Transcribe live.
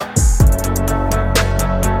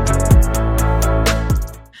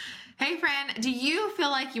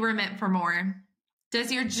you were meant for more?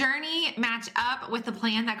 Does your journey match up with the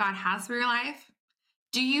plan that God has for your life?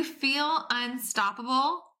 Do you feel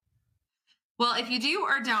unstoppable? Well, if you do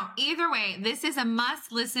or don't, either way, this is a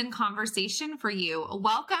must-listen conversation for you.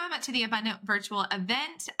 Welcome to the Abundant Virtual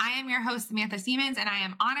Event. I am your host, Samantha Siemens, and I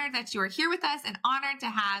am honored that you are here with us and honored to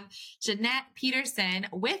have Jeanette Peterson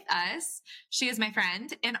with us. She is my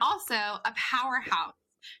friend and also a powerhouse.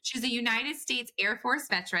 She's a United States Air Force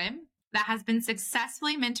veteran that has been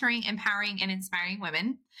successfully mentoring, empowering, and inspiring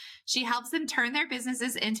women. She helps them turn their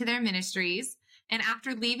businesses into their ministries. And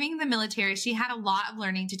after leaving the military, she had a lot of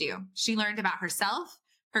learning to do. She learned about herself,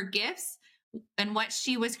 her gifts, and what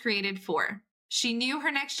she was created for. She knew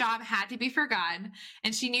her next job had to be for God,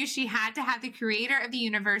 and she knew she had to have the creator of the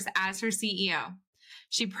universe as her CEO.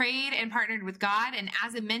 She prayed and partnered with God, and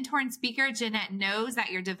as a mentor and speaker, Jeanette knows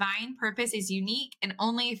that your divine purpose is unique and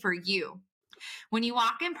only for you. When you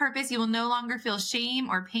walk in purpose, you will no longer feel shame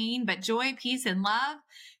or pain, but joy, peace, and love.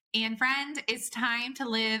 And friend, it's time to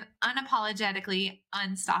live unapologetically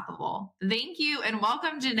unstoppable. Thank you and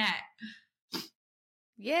welcome, Jeanette.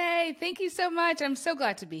 Yay. Thank you so much. I'm so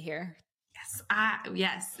glad to be here. Yes, I'm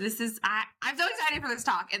so excited for this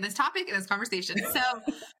talk and this topic and this conversation. So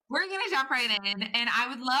we're going to jump right in, and I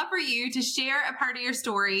would love for you to share a part of your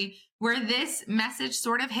story where this message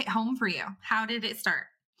sort of hit home for you. How did it start?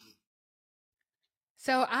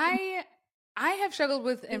 So I have struggled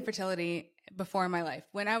with infertility before in my life.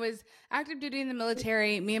 When I was active duty in the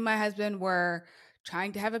military, me and my husband were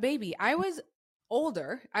trying to have a baby. I was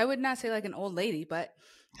older. I would not say like an old lady, but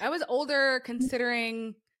I was older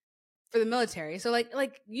considering for the military. So like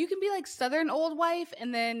you can be like Southern old wife,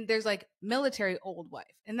 and then there's like military old wife.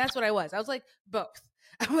 And that's what I was. I was like both.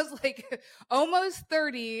 I was like almost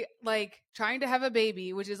 30, like trying to have a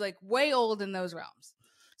baby, which is like way old in those realms.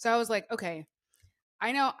 So I was like, okay,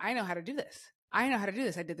 I know how to do this.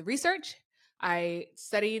 I did the research. I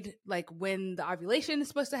studied like when the ovulation is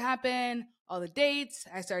supposed to happen, all the dates.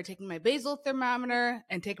 I started taking my basal thermometer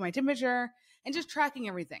and taking my temperature and just tracking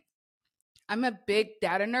everything. I'm a big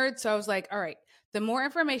data nerd. So I was like, all right, the more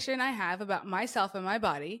information I have about myself and my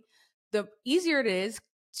body, the easier it is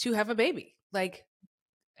to have a baby. Like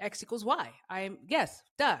X equals Y.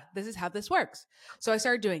 This is how this works. So I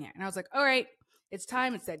started doing it. And I was like, all right, it's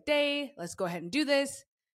time. It's that day. Let's go ahead and do this.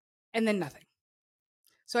 And then nothing.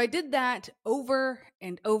 So I did that over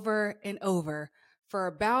and over and over for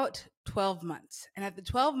about 12 months. And at the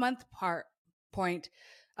 12-month point,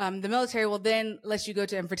 the military will then let you go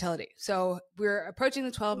to infertility. So we're approaching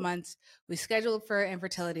the 12 months. We scheduled for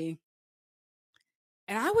infertility.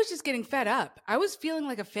 And I was just getting fed up. I was feeling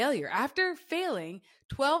like a failure. After failing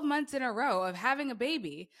 12 months in a row of having a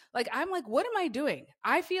baby, I'm like, what am I doing?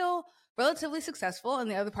 I feel relatively successful in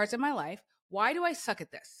the other parts of my life. Why do I suck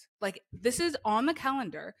at this? Like, this is on the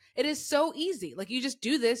calendar. It is so easy. Like, you just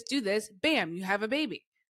do this, bam, you have a baby.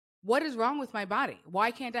 What is wrong with my body?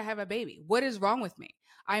 Why can't I have a baby? What is wrong with me?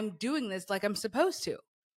 I'm doing this like I'm supposed to.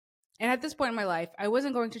 And at this point in my life, I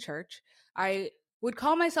wasn't going to church. I would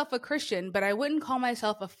call myself a Christian, but I wouldn't call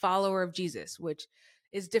myself a follower of Jesus, which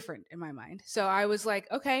is different in my mind. So I was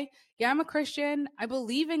like, okay, yeah, I'm a Christian. I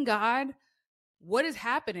believe in God. What is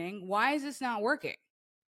happening? Why is this not working?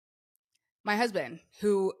 My husband,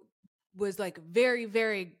 who was like very,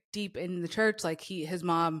 very deep in the church, like his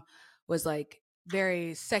mom was like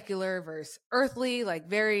very secular versus earthly,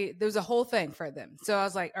 there was a whole thing for them. So I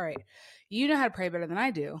was like, all right, you know how to pray better than I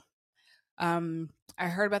do. I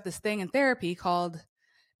heard about this thing in therapy called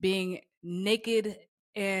being naked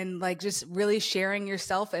and like just really sharing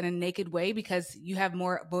yourself in a naked way because you have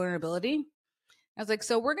more vulnerability. I was like,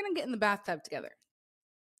 so we're going to get in the bathtub together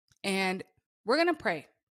and we're going to pray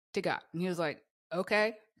to God. And he was like,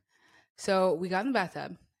 okay. So we got in the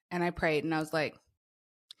bathtub and I prayed and I was like,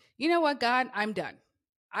 you know what, God, I'm done.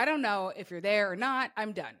 I don't know if you're there or not.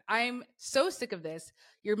 I'm done. I'm so sick of this.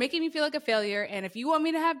 You're making me feel like a failure. And if you want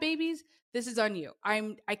me to have babies, this is on you.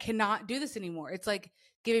 I cannot do this anymore. It's like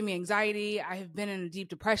giving me anxiety. I have been in a deep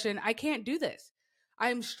depression. I can't do this.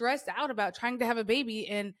 I'm stressed out about trying to have a baby.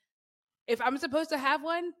 And if I'm supposed to have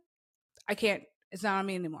one, I can't. It's not on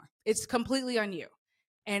me anymore. It's completely on you.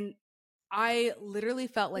 And I literally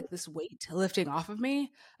felt like this weight lifting off of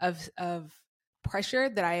me of pressure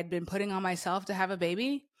that I had been putting on myself to have a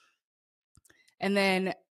baby. And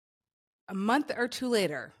then a month or two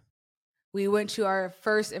later, we went to our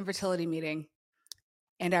first infertility meeting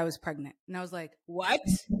and I was pregnant. And I was like, what?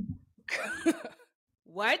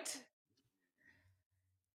 What?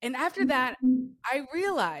 And after that, I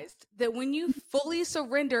realized that when you fully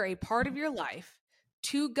surrender a part of your life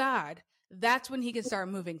to God, that's when he can start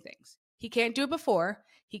moving things. He can't do it before.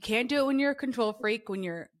 He can't do it when you're a control freak, when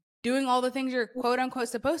you're doing all the things you're quote unquote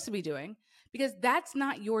supposed to be doing, because that's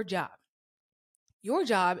not your job. Your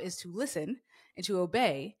job is to listen and to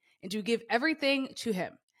obey and to give everything to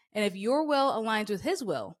him. And if your will aligns with his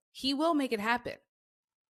will, he will make it happen.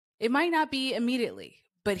 It might not be immediately,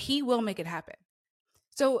 but he will make it happen.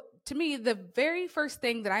 So to me, the very first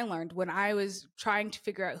thing that I learned when I was trying to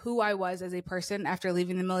figure out who I was as a person after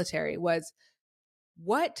leaving the military was,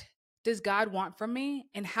 what does God want from me?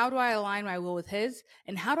 And how do I align my will with his?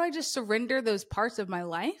 And how do I just surrender those parts of my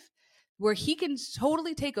life where he can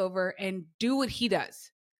totally take over and do what he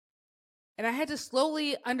does? And I had to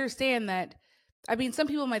slowly understand that. I mean, some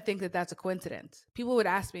people might think that that's a coincidence. People would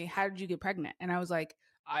ask me, how did you get pregnant? And I was like,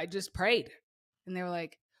 I just prayed. And they were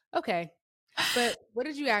like, okay, but what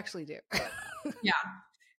did you actually do? Yeah.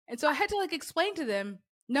 And so I had to like explain to them,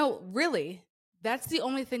 no, really, that's the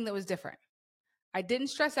only thing that was different. I didn't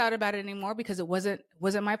stress out about it anymore because it wasn't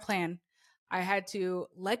my plan. I had to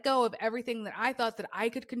let go of everything that I thought that I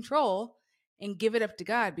could control and give it up to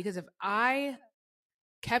God, because if I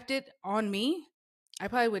kept it on me, I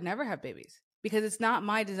probably would never have babies, because it's not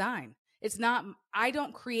my design. It's not, I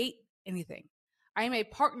don't create anything. I am a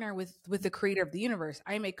partner with the creator of the universe.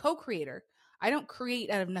 I am a co-creator. I don't create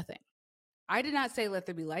out of nothing. I did not say, let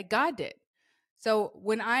there be light. God did. So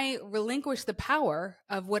when I relinquish the power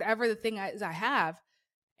of whatever the thing is I have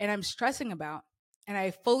and I'm stressing about, and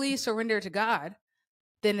I fully surrender to God,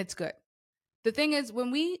 then it's good. The thing is,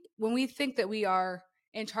 when we think that we are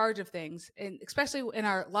in charge of things, and especially in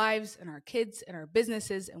our lives and our kids and our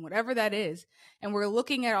businesses and whatever that is, and we're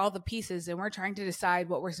looking at all the pieces and we're trying to decide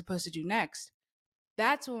what we're supposed to do next,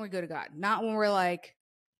 that's when we go to God, not when we're like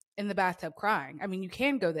in the bathtub crying. I mean, you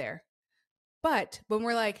can go there, but when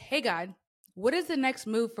we're like, hey, God, what is the next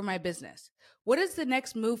move for my business? What is the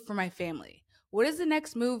next move for my family? What is the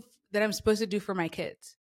next move that I'm supposed to do for my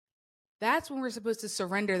kids? That's when we're supposed to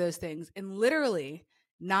surrender those things and literally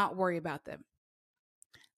not worry about them.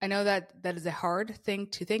 I know that is a hard thing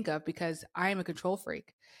to think of because I am a control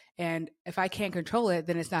freak. And if I can't control it,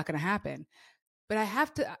 then it's not going to happen. But I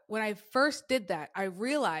have to, when I first did that, I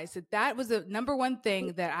realized that that was the number one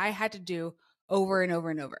thing that I had to do over and over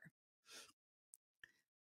and over.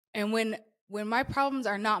 And when my problems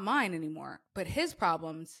are not mine anymore, but his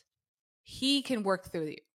problems, he can work through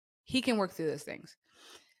you. He can work through those things.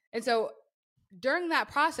 And so during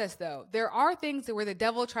that process, though, there are things where the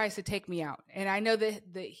devil tries to take me out. And I know that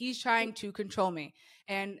he's trying to control me.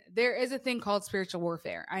 And there is a thing called spiritual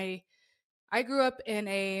warfare. I grew up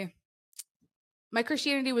in my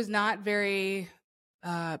Christianity was not very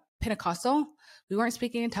Pentecostal. We weren't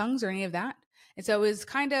speaking in tongues or any of that. And so it was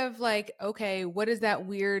kind of like, okay, what is that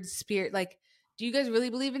weird spirit? Like, do you guys really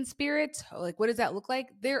believe in spirits? Like, what does that look like?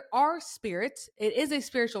 There are spirits. It is a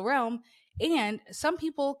spiritual realm. And some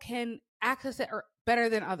people can access it better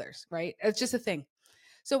than others, right? It's just a thing.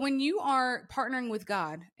 So when you are partnering with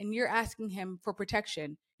God and you're asking him for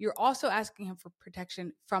protection, you're also asking him for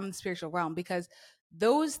protection from the spiritual realm, because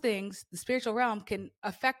those things, the spiritual realm, can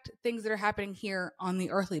affect things that are happening here on the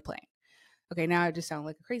earthly plane. Okay, now I just sound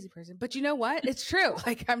like a crazy person, but you know what? It's true.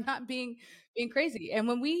 Like, I'm not being crazy. And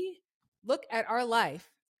when we look at our life,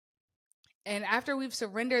 and after we've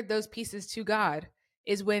surrendered those pieces to God,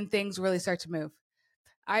 is when things really start to move.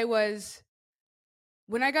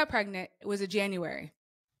 When I got pregnant, it was a January.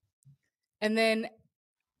 And then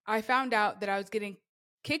I found out that I was getting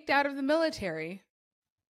kicked out of the military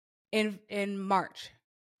in March.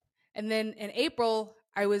 And then in April,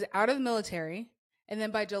 I was out of the military. And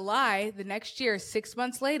then by July, the next year, 6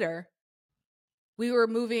 months later, we were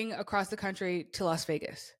moving across the country to Las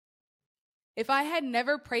Vegas. If I had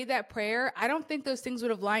never prayed that prayer, I don't think those things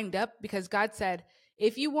would have lined up, because God said,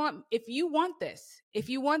 if you want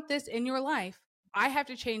this in your life, I have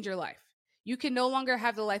to change your life. You can no longer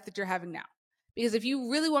have the life that you're having now. Because if you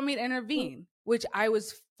really want me to intervene, which I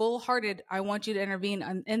was full-hearted, I want you to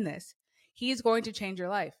intervene in this, he is going to change your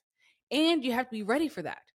life. And you have to be ready for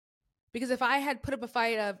that. Because if I had put up a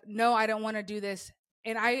fight of, no, I don't want to do this.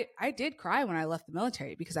 And I did cry when I left the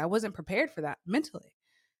military because I wasn't prepared for that mentally.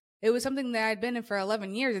 It was something that I'd been in for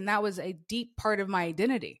 11 years, and that was a deep part of my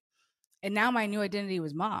identity. And now my new identity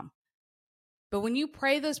was mom. But when you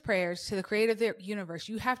pray those prayers to the creator of the universe,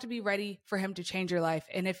 you have to be ready for him to change your life.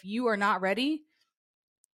 And if you are not ready,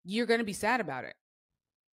 you're going to be sad about it.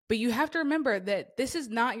 But you have to remember that this is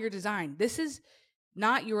not your design. This is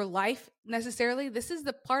not your life necessarily. This is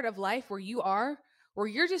the part of life where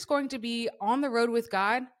you're just going to be on the road with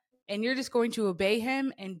God, and you're just going to obey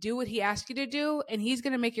him and do what he asks you to do. And he's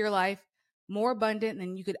going to make your life more abundant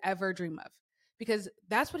than you could ever dream of. because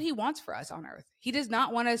that's what he wants for us on earth. He does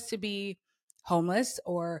not want us to be homeless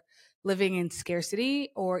or living in scarcity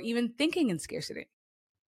or even thinking in scarcity.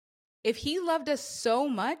 If he loved us so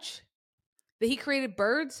much that he created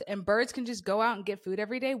birds and birds can just go out and get food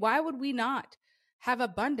every day, why would we not have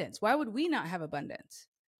abundance? Why would we not have abundance?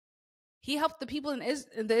 He helped the people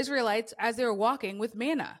the Israelites as they were walking with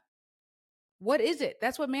manna. What is it?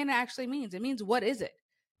 That's what manna actually means. It means, what is it?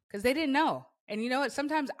 Because they didn't know. And you know what?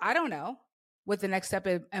 Sometimes I don't know what the next step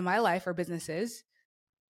in my life or business is,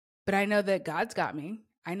 but I know that God's got me.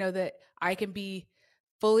 I know that I can be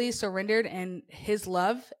fully surrendered in his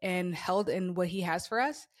love and held in what he has for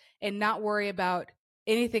us and not worry about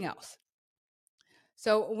anything else.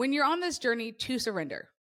 So when you're on this journey to surrender,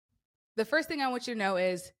 the first thing I want you to know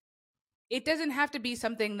is it doesn't have to be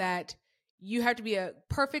something that you have to be a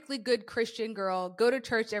perfectly good Christian girl, go to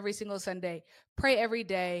church every single Sunday, pray every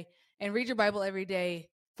day, and read your Bible every day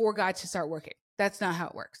for God to start working. That's not how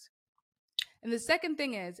it works. And the second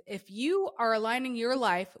thing is, if you are aligning your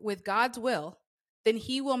life with God's will, then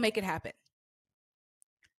he will make it happen.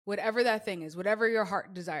 Whatever that thing is, whatever your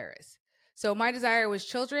heart desire is. So my desire was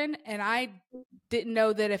children, and I didn't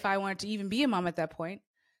know that if I wanted to even be a mom at that point.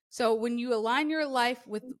 So when you align your life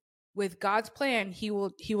with God's plan, he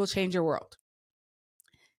will change your world.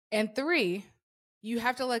 And 3, you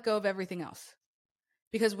have to let go of everything else.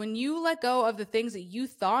 Because when you let go of the things that you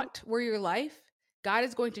thought were your life, God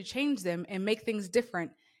is going to change them and make things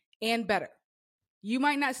different and better. You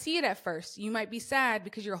might not see it at first. You might be sad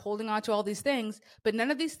because you're holding on to all these things, but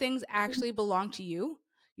none of these things actually belong to you.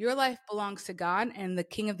 Your life belongs to God and the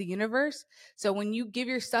King of the universe. So when you give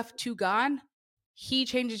your stuff to God, he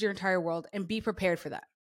changes your entire world, and be prepared for that,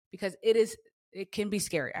 because it can be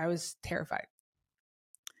scary. I was terrified.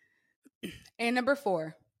 And number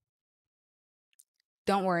 4,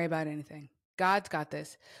 don't worry about anything. God's got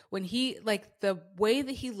this. When the way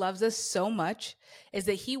that he loves us so much is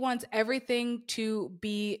that he wants everything to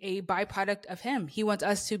be a byproduct of him. He wants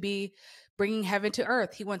us to be bringing heaven to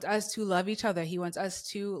earth. He wants us to love each other. He wants us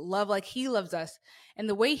to love like he loves us. And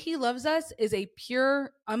the way he loves us is a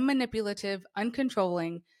pure, unmanipulative,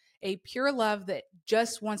 uncontrolling, a pure love that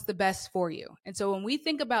just wants the best for you. And so when we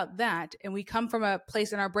think about that and we come from a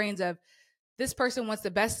place in our brains of, this person wants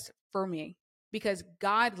the best for me because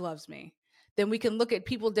God loves me, then we can look at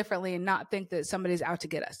people differently and not think that somebody's out to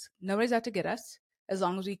get us. Nobody's out to get us. As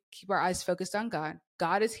long as we keep our eyes focused on God,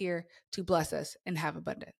 God is here to bless us and have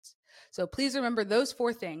abundance. So please remember those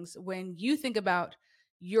 4 things when you think about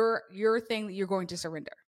your thing that you're going to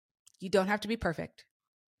surrender. You don't have to be perfect.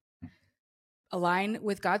 Align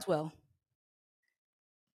with God's will.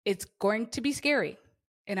 It's going to be scary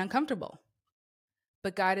and uncomfortable,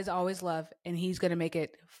 but God is always love, and he's going to make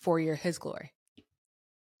it for his glory.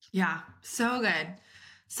 Yeah, so good.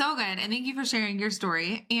 So good. And thank you for sharing your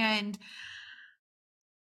story. And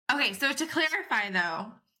okay, so to clarify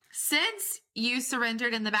though, since you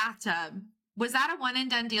surrendered in the bathtub, was that a one and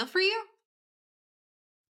done deal for you?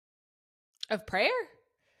 Of prayer?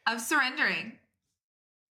 Of surrendering?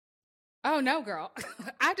 Oh no, girl.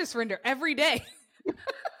 I have to surrender every day.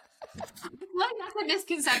 Like that's a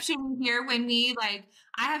misconception we hear when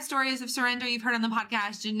I have stories of surrender you've heard on the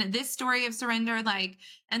podcast, and this story of surrender, and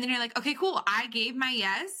then you're like, okay, cool. I gave my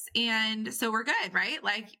yes. And so we're good, right?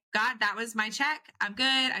 Like, God, that was my check. I'm good.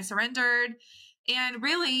 I surrendered. And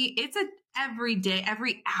really it's every day,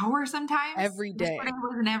 every hour, sometimes every day. Yesterday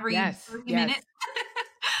wasn't every 30 minutes.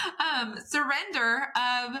 Surrender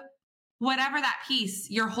of whatever that piece,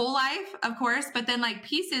 your whole life, of course, but then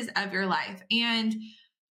pieces of your life. And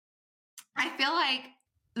I feel like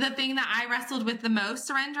the thing that I wrestled with the most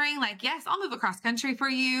surrendering, yes, I'll move across country for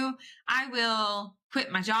you. I will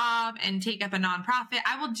quit my job and take up a nonprofit.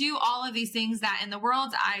 I will do all of these things that in the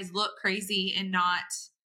world's eyes look crazy and not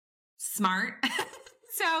smart.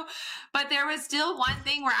 But there was still one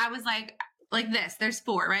thing where I was like this, there's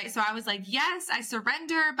 4, right? So I was like, yes, I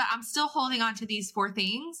surrender, but I'm still holding on to these 4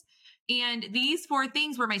 things. And these 4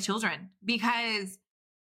 things were my children, because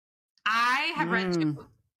I have read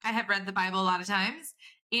the Bible a lot of times.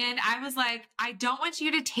 And I was like, I don't want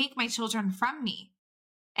you to take my children from me.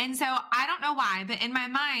 And so I don't know why, but in my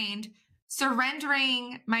mind,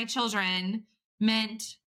 surrendering my children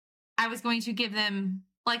meant I was going to give them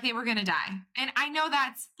they were going to die. And I know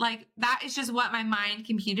that is just what my mind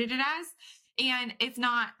computed it as. And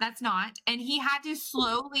that's not. And he had to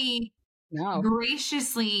slowly,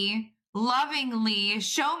 graciously, lovingly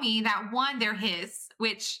show me that 1, they're his,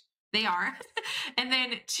 which they are. And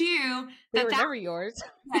then 2, they were never yours.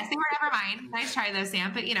 Yes, they were never mine. Nice try though,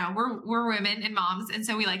 Sam. But we're women and moms. And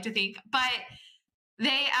so we like to think, but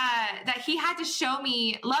that he had to show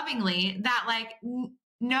me lovingly that like,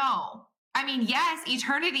 no, I mean, yes,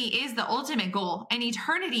 eternity is the ultimate goal and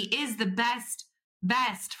eternity is the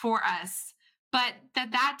best for us, but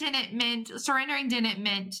that didn't meant surrendering didn't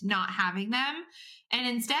meant not having them. And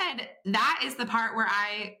instead, that is the part where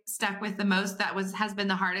I stuck with the most, that has been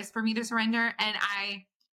the hardest for me to surrender. And I,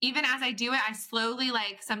 even as I do it, I slowly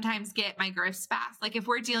like sometimes get my grips fast. Like if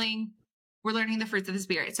we're learning the fruits of the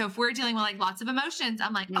spirit. So if we're dealing with like lots of emotions,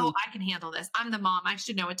 I'm like, oh, I can handle this. I'm the mom. I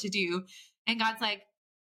should know what to do. And God's like,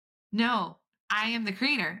 no, I am the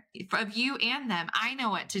creator of you and them. I know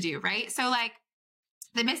what to do. Right. So like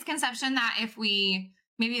the misconception that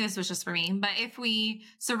maybe this was just for me, but if we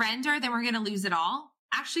surrender, then we're going to lose it all.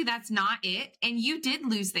 Actually, that's not it. And you did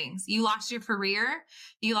lose things. You lost your career.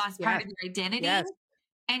 You lost part of your identity. Yes.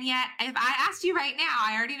 And yet, if I asked you right now,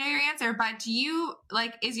 I already know your answer, but do you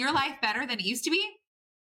like, is your life better than it used to be?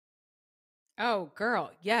 Oh,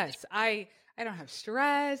 girl. Yes. I don't have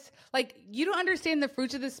stress. Like, you don't understand the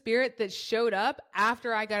fruits of the spirit that showed up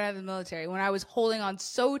after I got out of the military, when I was holding on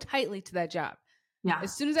so tightly to that job. Yeah.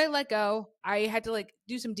 As soon as I let go, I had to like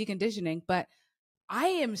do some deconditioning, but I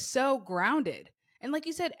am so grounded. And like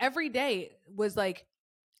you said, every day was like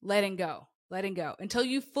letting go until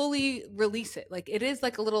you fully release it. Like it is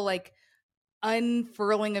like a little like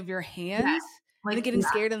unfurling of your hands, Like, and then getting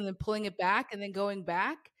scared and then pulling it back and then going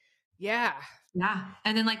back. Yeah. Yeah.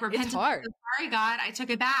 And then like repentance. It's hard. Sorry, God, I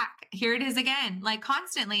took it back. Here it is again, like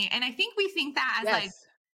constantly. And I think we think that as like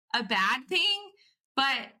a bad thing,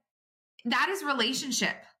 but that is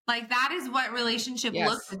relationship. Like that is what relationship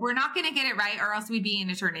looks like. We're not going to get it right or else we'd be in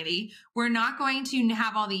eternity. We're not going to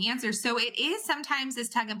have all the answers. So it is sometimes this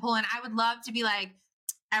tug and pull. And I would love to be like,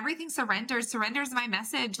 everything surrenders my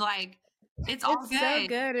message. Like it's all good. So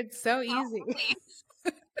good. It's so easy.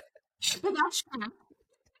 That's true.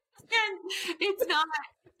 And it's not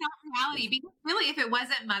reality, because really, if it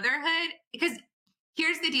wasn't motherhood, because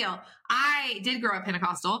here's the deal. I did grow up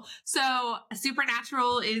Pentecostal. So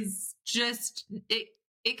supernatural is just,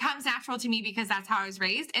 it comes natural to me because that's how I was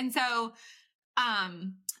raised. And so,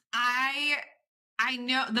 I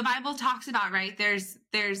know the Bible talks about, right. There's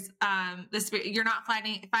the spirit, you're not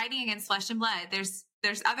fighting against flesh and blood.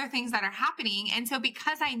 There's other things that are happening. And so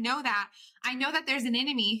because I know that there's an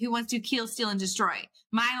enemy who wants to kill, steal, and destroy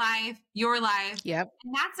my life, your life. Yep.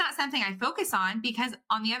 And that's not something I focus on, because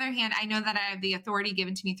on the other hand, I know that I have the authority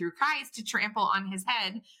given to me through Christ to trample on his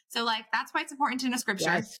head. So like, that's why it's important to know scripture.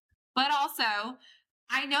 Yes. But also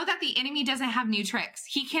I know that the enemy doesn't have new tricks.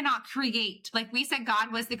 He cannot create, like we said,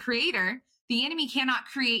 God was the creator. The enemy cannot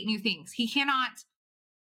create new things. He cannot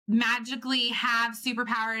magically have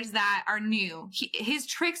superpowers that are new. His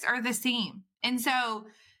tricks are the same. And so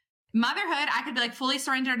motherhood, I could be like fully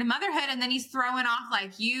surrendered to motherhood, and then he's throwing off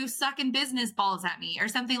like, you sucking business balls at me or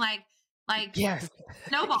something, like yes.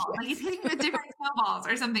 snowballs. Like he's hitting with different snowballs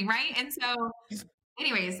or something, right? And so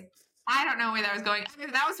anyways, I don't know where that was going.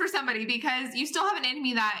 That was for somebody, because you still have an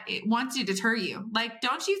enemy that wants to deter you. Like,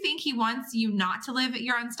 don't you think he wants you not to live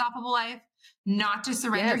your unstoppable life, not to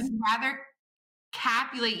surrender? Yes. He'd rather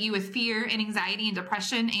capulate you with fear and anxiety and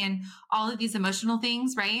depression and all of these emotional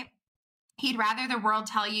things, right? He'd rather the world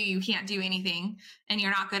tell you you can't do anything and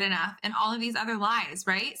you're not good enough and all of these other lies,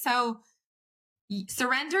 right? So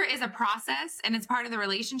surrender is a process, and it's part of the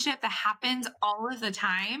relationship that happens all of the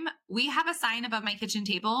time. We have a sign above my kitchen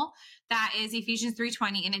table that is Ephesians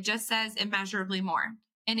 3:20, and it just says immeasurably more.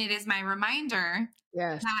 And it is my reminder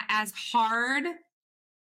that as hard,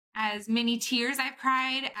 as many tears I've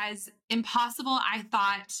cried, as impossible I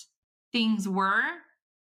thought things were,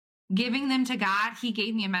 giving them to God, he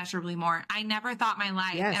gave me immeasurably more. I never thought my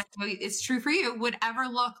life, and I know it's true for you, would ever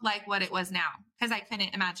look like what it was now, because I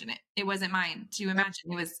couldn't imagine it. It wasn't mine to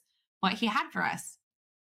imagine. It was what he had for us.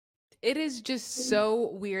 It is just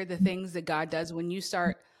so weird, the things that God does when you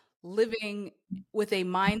start living with a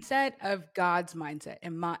mindset of God's mindset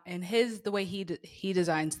and the way he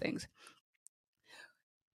designs things.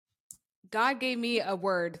 God gave me a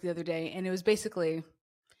word the other day, and it was basically,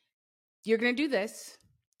 you're going to do this.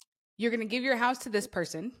 You're going to give your house to this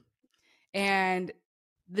person, and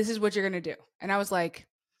this is what you're going to do. And I was like,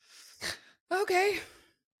 okay.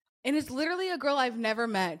 And it's literally a girl I've never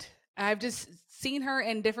met. I've just seen her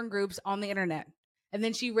in different groups on the internet. And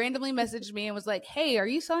then she randomly messaged me and was like, hey, are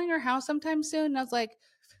you selling your house sometime soon? And I was like,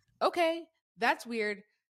 okay, that's weird.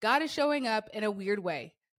 God is showing up in a weird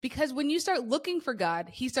way. Because when you start looking for God,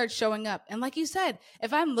 he starts showing up. And like you said,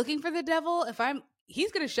 if I'm looking for the devil,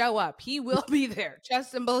 he's going to show up. He will be there.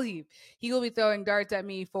 Trust and believe. He will be throwing darts at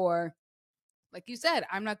me for, like you said,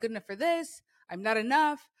 I'm not good enough for this. I'm not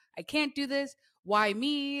enough. I can't do this. Why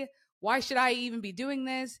me? why should I even be doing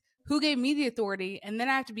this? Who gave me the authority? And then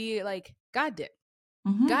I have to be like, God did.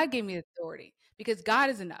 Mm-hmm. God gave me the authority because God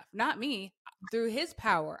is enough, not me. Through his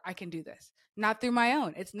power, I can do this, not through my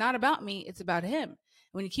own. It's not about me. It's about him.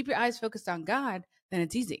 When you keep your eyes focused on God, then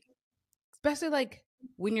it's easy, especially like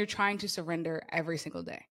when you're trying to surrender every single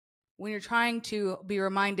day, when you're trying to be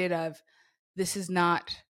reminded of this is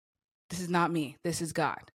not me. This is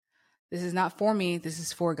God. This is not for me. This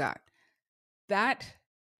is for God. That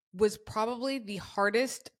was probably the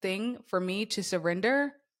hardest thing for me to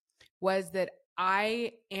surrender, was that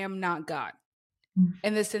I am not God.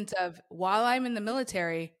 In the sense of, while I'm in the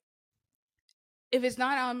military, if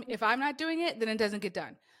I'm not doing it, then it doesn't get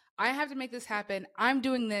done. I have to make this happen. I'm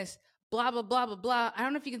doing this, blah, blah, blah, blah, blah. I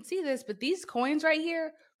don't know if you can see this, but these coins right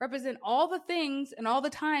here represent all the things and all the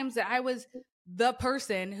times that I was the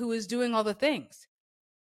person who was doing all the things.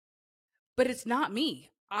 But it's not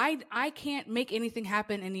me. I can't make anything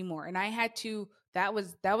happen anymore. And I had to, that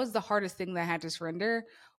was the hardest thing that I had to surrender,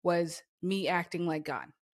 was me acting like God.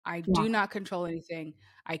 I do not control anything.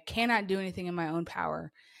 I cannot do anything in my own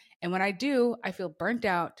power. And when I do, I feel burnt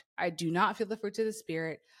out. I do not feel the fruits of the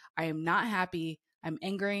Spirit. I am not happy. I'm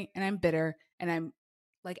angry and I'm bitter and I'm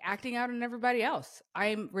like acting out on everybody else.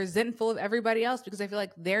 I'm resentful of everybody else because I feel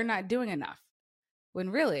like they're not doing enough. When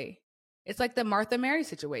really, it's like the Martha Mary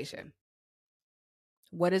situation.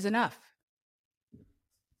 What is enough?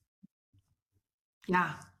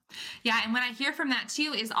 Yeah. Yeah. And what I hear from that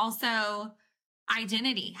too is also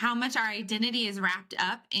identity, how much our identity is wrapped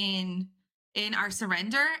up in our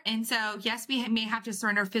surrender. And so, yes, we may have to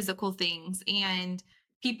surrender physical things and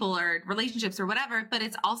people or relationships or whatever, but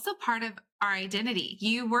it's also part of our identity.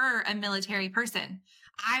 You were a military person.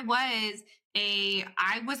 I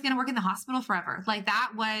was going to work in the hospital forever. Like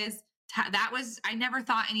that was, I never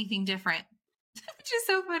thought anything different, which is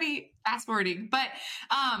so funny, fast forwarding, but,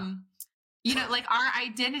 like our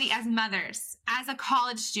identity as mothers, as a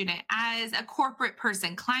college student, as a corporate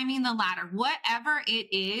person, climbing the ladder, whatever it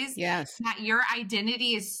is that your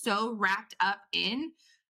identity is so wrapped up in,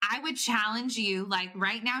 I would challenge you, like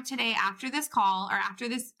right now, today, after this call or after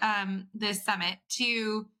this, this summit,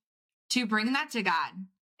 to bring that to God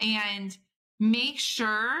and make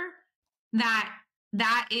sure that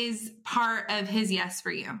is part of his yes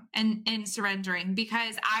for you and surrendering,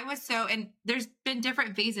 because I was and there's been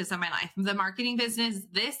different phases of my life, the marketing business,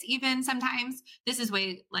 even sometimes this is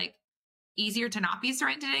way like easier to not be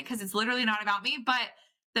surrendered in because it's literally not about me, but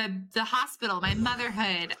the hospital, my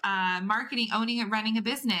motherhood, marketing, owning and running a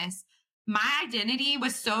business, my identity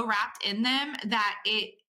was so wrapped in them that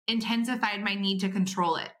it intensified my need to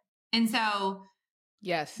control it. And so,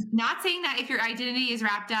 yes, not saying that if your identity is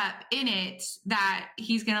wrapped up in it, that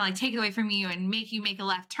he's going to like take it away from you and make you make a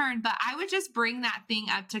left turn. But I would just bring that thing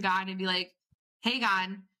up to God and be like, hey, God,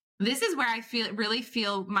 this is where I really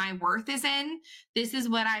feel my worth is in. This is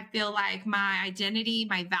what I feel like my identity,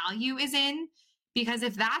 my value is in. Because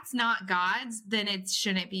if that's not God's, then it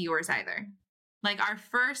shouldn't be yours either. Like our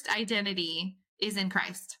first identity is in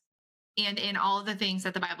Christ and in all of the things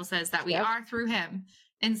that the Bible says that we are through him.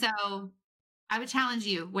 And so I would challenge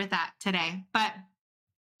you with that today. But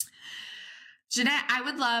Jeanette, I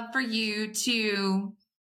would love for you to,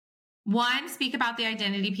 one, speak about the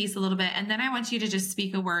identity piece a little bit. And then I want you to just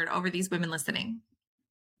speak a word over these women listening.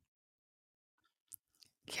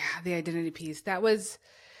 Yeah, the identity piece. That was,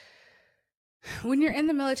 when you're in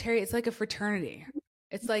the military, it's like a fraternity.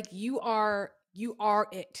 It's like you are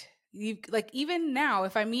it. Like even now,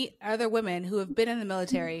 if I meet other women who have been in the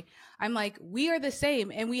military, I'm like, we are the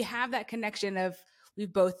same. And we have that connection of,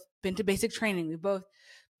 we've both been to basic training. We've both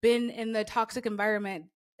been in the toxic environment.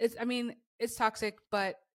 It's toxic,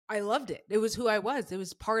 but I loved it. It was who I was. It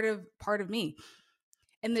was part of me.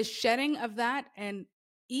 And the shedding of that, and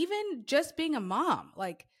even just being a mom,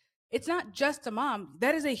 like it's not just a mom.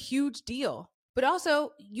 That is a huge deal. But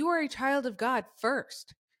also, you are a child of God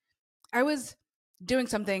first. I was doing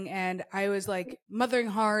something and I was like mothering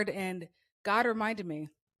hard, and God reminded me,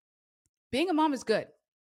 being a mom is good.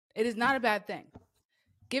 It is not a bad thing.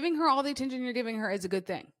 Giving her all the attention you're giving her is a good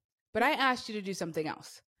thing. But I asked you to do something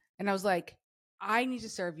else. And I was like, I need to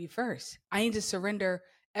serve you first. I need to surrender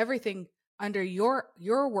everything under your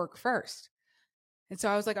work first. And so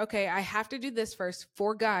I was like, okay, I have to do this first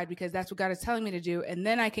for God, because that's what God is telling me to do. And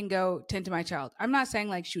then I can go tend to my child. I'm not saying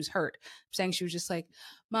like she was hurt. I'm saying she was just like,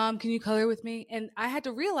 Mom, can you color with me? And I had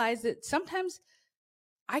to realize that sometimes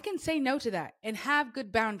I can say no to that and have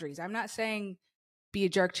good boundaries. I'm not saying be a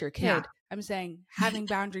jerk to your kid. Yeah. I'm saying having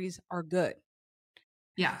boundaries are good.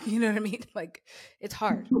 Yeah. You know what I mean? Like it's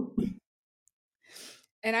hard.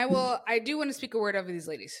 And I do want to speak a word over these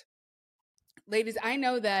ladies. Ladies, I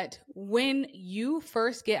know that when you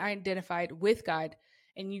first get identified with God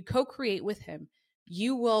and you co-create with him,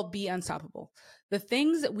 you will be unstoppable. The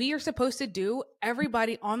things that we are supposed to do,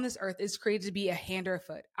 everybody on this earth is created to be a hand or a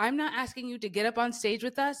foot. I'm not asking you to get up on stage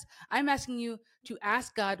with us. I'm asking you to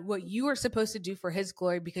ask God what you are supposed to do for his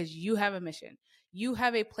glory, because you have a mission. You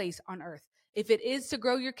have a place on earth. If it is to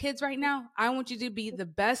grow your kids right now, I want you to be the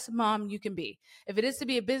best mom you can be. If it is to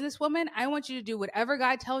be a businesswoman, I want you to do whatever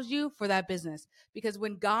God tells you for that business. Because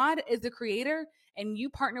when God is the creator and you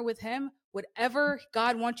partner with him, whatever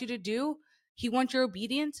God wants you to do, he wants your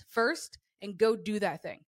obedience first, and go do that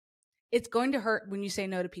thing. It's going to hurt when you say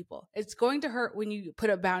no to people. It's going to hurt when you put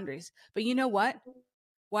up boundaries. But you know what?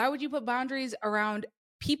 Why would you put boundaries around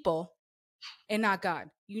people and not God?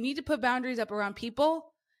 You need to put boundaries up around people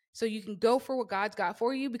so you can go for what God's got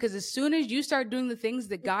for you, because as soon as you start doing the things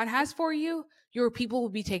that God has for you, your people will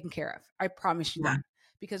be taken care of. I promise you that.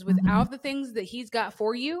 Because without the things that he's got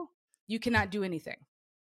for you, you cannot do anything.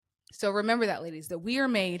 So remember that, ladies, that we are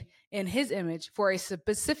made in his image for a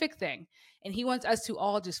specific thing. And he wants us to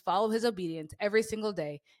all just follow his obedience every single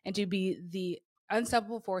day and to be the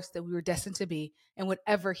unstoppable force that we were destined to be in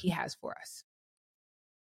whatever he has for us.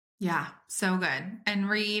 Yeah, so good. And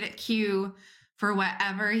read Q for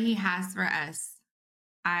whatever he has for us.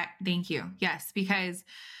 I thank you. Yes, because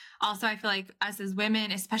also I feel like us as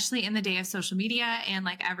women, especially in the day of social media, and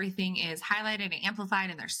like everything is highlighted and amplified,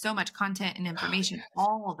 and there's so much content and information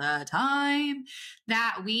all the time,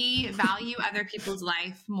 that we value other people's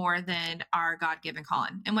life more than our God-given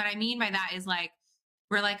calling. And what I mean by that is like,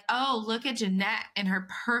 we're like, oh, look at Jeanette and her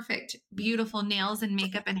perfect, beautiful nails and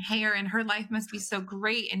makeup and hair, and her life must be so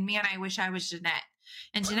great. And man, I wish I was Jeanette.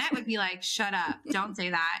 And Jeanette would be like, shut up. Don't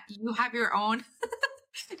say that. You have your own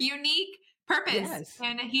unique purpose. Yes.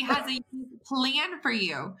 And he has a plan for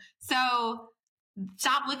you. So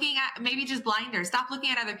stop looking at maybe just blinders. Stop looking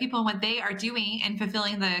at other people and what they are doing and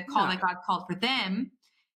fulfilling the call that God called for them,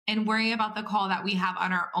 and worry about the call that we have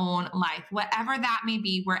on our own life, whatever that may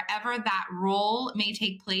be, wherever that role may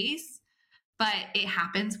take place. But it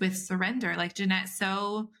happens with surrender. Like Jeanette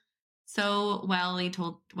so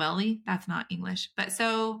welly, that's not English, but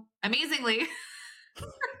so amazingly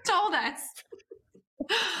told us.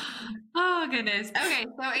 Oh, goodness. Okay.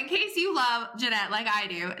 So in case you love Jeanette like I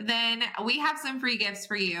do, then we have some free gifts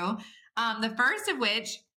for you. The first of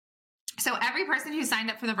which, so every person who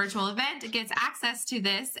signed up for the virtual event gets access to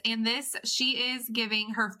this. And this, she is giving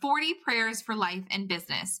her 40 prayers for life and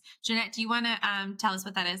business. Jeanette, do you want to tell us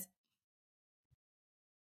what that is?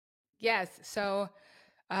 Yes. So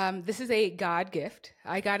this is a God gift.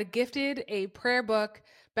 I got gifted a prayer book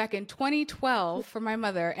back in 2012 from my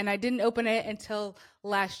mother, and I didn't open it until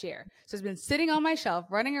last year. So it's been sitting on my shelf,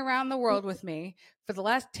 running around the world with me for the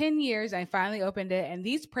last 10 years. I finally opened it, and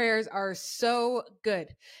these prayers are so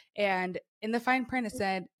good. And in the fine print, it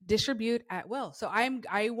said, distribute at will. So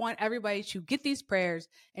I want everybody to get these prayers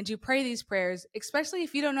and to pray these prayers, especially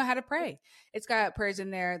if you don't know how to pray. It's got prayers in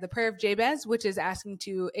there. The prayer of Jabez, which is asking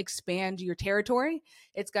to expand your territory.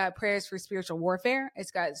 It's got prayers for spiritual warfare.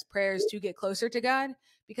 It's got prayers to get closer to God,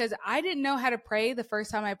 because I didn't know how to pray the first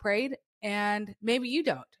time I prayed. And maybe you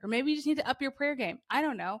don't, or maybe you just need to up your prayer game. I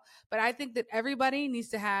don't know. But I think that everybody needs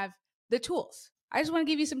to have the tools. I just want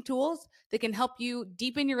to give you some tools that can help you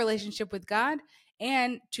deepen your relationship with God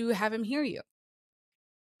and to have him hear you.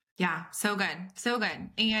 Yeah, so good. So good.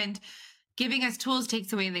 And giving us tools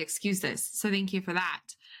takes away the excuses. So thank you for that.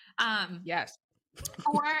 Yes.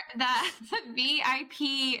 For the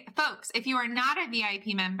VIP folks, if you are not a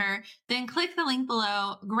VIP member, then click the link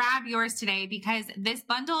below, grab yours today, because this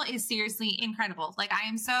bundle is seriously incredible. Like, I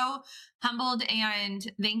am so humbled and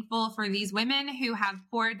thankful for these women who have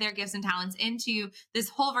poured their gifts and talents into this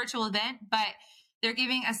whole virtual event, but they're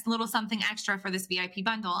giving us a little something extra for this VIP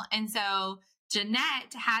bundle. And so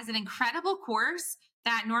Jeanette has an incredible course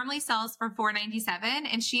that normally sells for $497,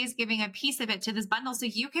 and she is giving a piece of it to this bundle so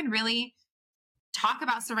you can really talk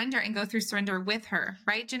about surrender and go through surrender with her,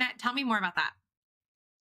 right, Jeanette? Tell me more about that.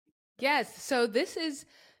 Yes. So this is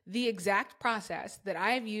the exact process that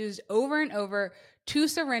I've used over and over to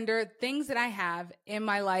surrender things that I have in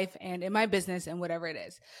my life and in my business and whatever it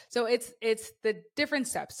is. So it's the different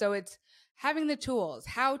steps. So it's having the tools,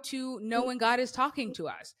 how to know when God is talking to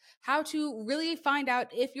us, how to really find out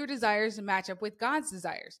if your desires match up with God's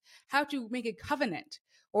desires, how to make a covenant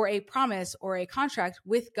or a promise or a contract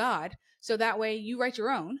with God. So that way you write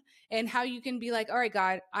your own, and how you can be like, all right,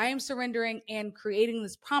 God, I am surrendering and creating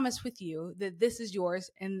this promise with you that this is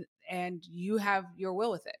yours, and you have your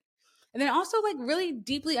will with it. And then also like really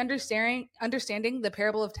deeply understanding the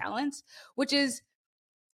parable of talents, which is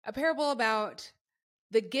a parable about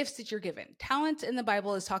the gifts that you're given. Talent in the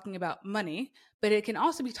Bible is talking about money, but it can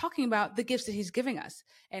also be talking about the gifts that he's giving us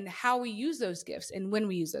and how we use those gifts and when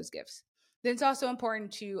we use those gifts. Then it's also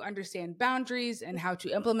important to understand boundaries and how to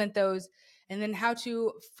implement those, and then how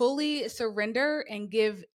to fully surrender and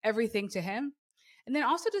give everything to him. And then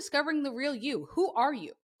also discovering the real you. Who are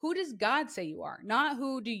you? Who does God say you are? Not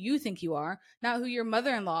who do you think you are, not who your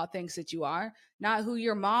mother-in-law thinks that you are, not who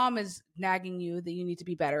your mom is nagging you that you need to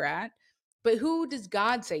be better at, but who does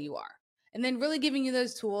God say you are? And then really giving you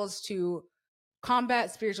those tools to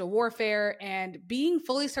combat spiritual warfare and being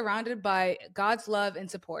fully surrounded by God's love and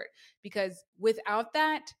support. Because without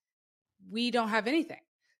that, we don't have anything.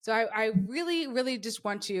 So I really, really just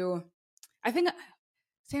want to,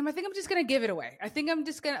 Sam, I think I'm just going to give it away. I think I'm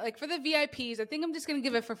just going to, like, for the VIPs, I think I'm just going to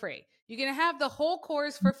give it for free. You're going to have the whole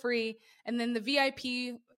course for free, and then the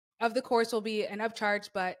VIP of the course will be an upcharge,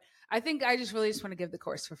 but I think I just want to give the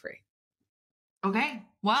course for free. Okay.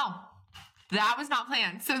 Well, that was not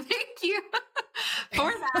planned. So thank you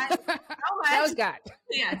for that. So much. That was God.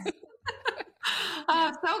 Yes.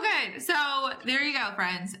 Oh, so good. So there you go,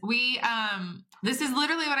 friends. We, this is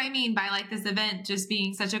literally what I mean by like this event just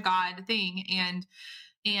being such a God thing,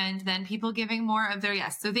 and then people giving more of their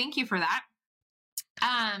yes. So thank you for that.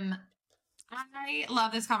 I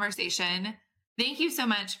love this conversation. Thank you so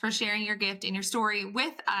much for sharing your gift and your story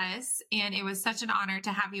with us. And it was such an honor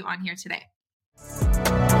to have you on here today.